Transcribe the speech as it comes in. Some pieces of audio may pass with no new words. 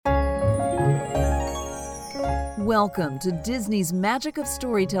Welcome to Disney's Magic of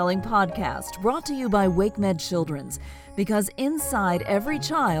Storytelling podcast, brought to you by WakeMed Children's, because inside every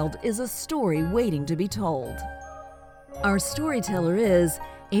child is a story waiting to be told. Our storyteller is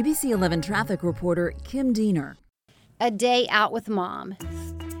ABC 11 traffic reporter Kim Diener. A day out with Mom.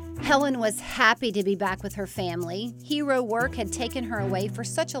 Helen was happy to be back with her family. Hero work had taken her away for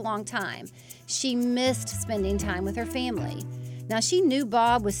such a long time. She missed spending time with her family. Now, she knew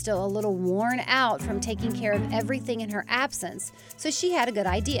Bob was still a little worn out from taking care of everything in her absence, so she had a good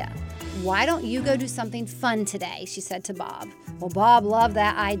idea. "Why don't you go do something fun today?" she said to Bob. Well, Bob loved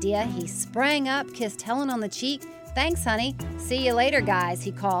that idea. He sprang up, kissed Helen on the cheek. "Thanks, honey. See you later, guys,"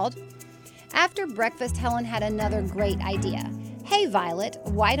 he called. After breakfast, Helen had another great idea. "Hey, Violet,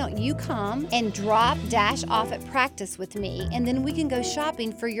 why don't you come and drop Dash off at practice with me, and then we can go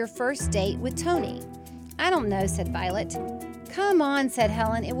shopping for your first date with Tony?" "I don't know," said Violet. "Come on," said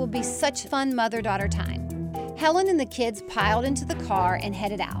Helen. "It will be such fun mother-daughter time." Helen and the kids piled into the car and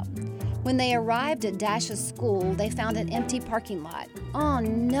headed out. When they arrived at Dash's school, they found an empty parking lot. "Oh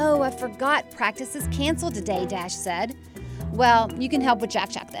no, I forgot. Practice is canceled today," Dash said. "Well, you can help with Jack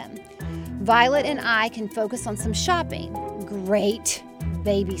Jack then. Violet and I can focus on some shopping." "Great.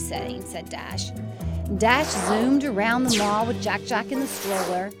 Babysitting," said Dash. Dash zoomed around the mall with Jack Jack in the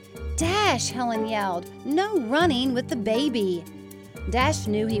stroller. "Dash," Helen yelled, "no running with the baby." Dash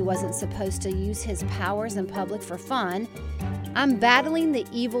knew he wasn't supposed to use his powers in public for fun. "I'm battling the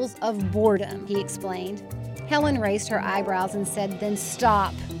evils of boredom," he explained. Helen raised her eyebrows and said, "Then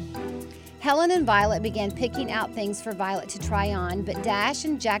stop." Helen and Violet began picking out things for Violet to try on, but Dash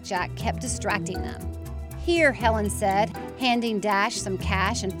and Jack Jack kept distracting them. "Here," Helen said, handing Dash some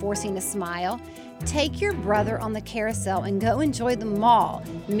cash and forcing a smile. "Take your brother on the carousel and go enjoy the mall.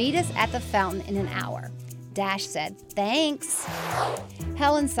 Meet us at the fountain in an hour." Dash said, "Thanks."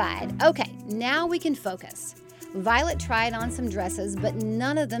 Helen sighed. "Okay, now we can focus." Violet tried on some dresses, but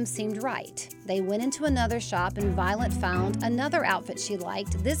none of them seemed right. They went into another shop and Violet found another outfit she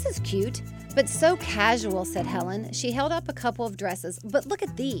liked. "This is cute, but so casual," said Helen. She held up a couple of dresses. "But look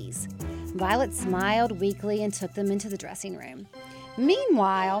at these." Violet smiled weakly and took them into the dressing room.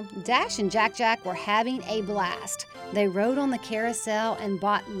 Meanwhile, Dash and Jack Jack were having a blast. They rode on the carousel and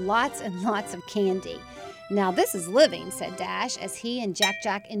bought lots and lots of candy. "Now this is living," said Dash as he and Jack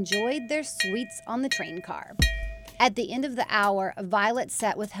Jack enjoyed their sweets on the train car. At the end of the hour, Violet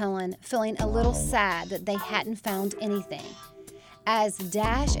sat with Helen, feeling a little sad that they hadn't found anything. As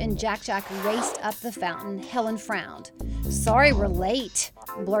Dash and Jack Jack raced up the fountain, Helen frowned. "Sorry we're late,"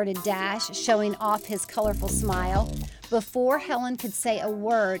 blurted Dash, showing off his colorful smile. Before Helen could say a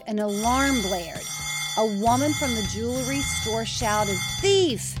word, an alarm blared. A woman from the jewelry store shouted,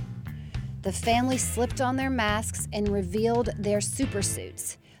 "Thief!" The family slipped on their masks and revealed their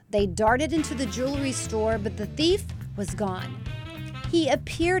supersuits. They darted into the jewelry store, but the thief was gone. "He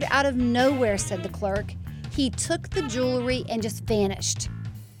appeared out of nowhere," said the clerk. "He took the jewelry and just vanished."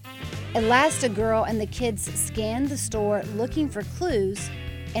 Elastigirl and the kids scanned the store looking for clues,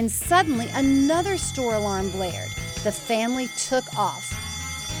 and suddenly another store alarm blared. The family took off.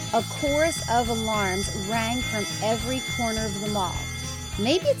 A chorus of alarms rang from every corner of the mall.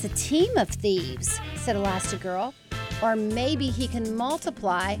 "Maybe it's a team of thieves," said Elastigirl. "Or maybe he can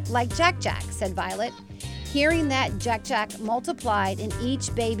multiply like Jack Jack," said Violet. Hearing that, Jack Jack multiplied and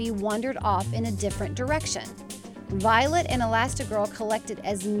each baby wandered off in a different direction. Violet and Elastigirl collected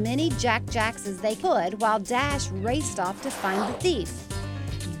as many Jack Jacks as they could while Dash raced off to find the thief.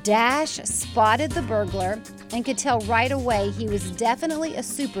 Dash spotted the burglar and could tell right away he was definitely a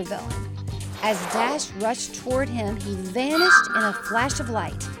supervillain. As Dash rushed toward him, he vanished in a flash of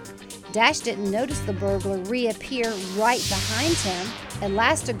light. Dash didn't notice the burglar reappear right behind him.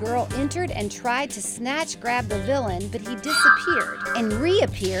 Elastigirl entered and tried to grab the villain, but he disappeared and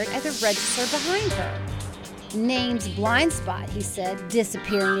reappeared at the register behind her. "Name's Blind Spot," he said,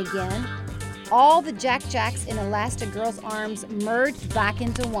 disappearing again. All the Jack Jacks in Elastigirl's arms merged back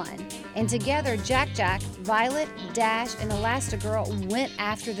into one, and together Jack Jack, Violet, Dash, and Elastigirl went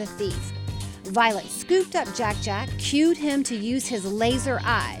after the thief. Violet scooped up Jack Jack, cued him to use his laser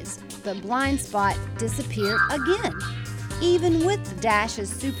eyes, but Blind Spot disappeared again. Even with Dash's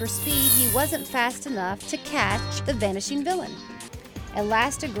super speed, he wasn't fast enough to catch the vanishing villain.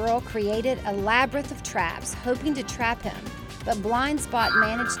 Elastigirl created a labyrinth of traps, hoping to trap him, but Blind Spot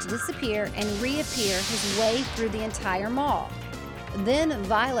managed to disappear and reappear his way through the entire mall. Then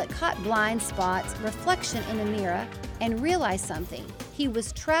Violet caught Blind Spot's reflection in a mirror and realized something. He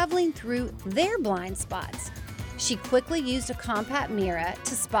was traveling through their blind spots. She quickly used a compact mirror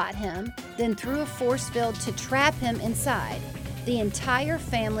to spot him, then threw a force field to trap him inside. The entire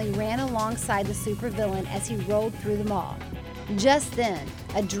family ran alongside the supervillain as he rolled through the mall. Just then,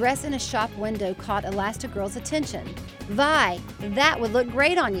 a dress in a shop window caught Elastigirl's attention. "Vi, that would look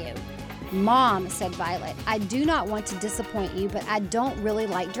great on you." "Mom," said Violet, "I do not want to disappoint you, but I don't really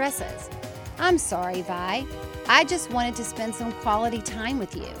like dresses." "I'm sorry, Vi. I just wanted to spend some quality time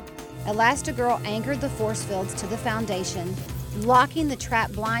with you." Elastigirl anchored the force fields to the foundation, locking the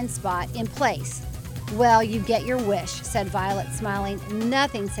trap blind spot in place. "Well, you get your wish," said Violet, smiling.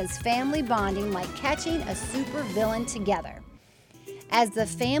 "Nothing says family bonding like catching a supervillain together." As the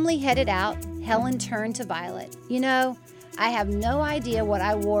family headed out, Helen turned to Violet. "You know, I have no idea what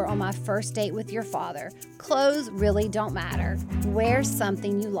I wore on my first date with your father. Clothes really don't matter. Wear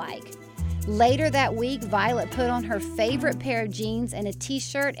something you like." Later that week, Violet put on her favorite pair of jeans and a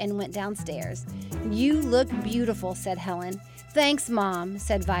t-shirt and went downstairs. "You look beautiful," said Helen. "Thanks, Mom,"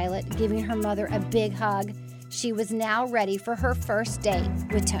 said Violet, giving her mother a big hug. She was now ready for her first date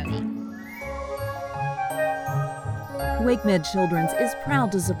with Tony. WakeMed Children's is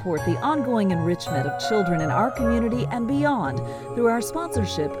proud to support the ongoing enrichment of children in our community and beyond through our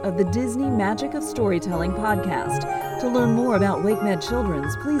sponsorship of the Disney Magic of Storytelling podcast. To learn more about WakeMed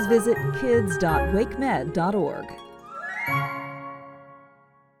Children's, please visit kids.wakemed.org.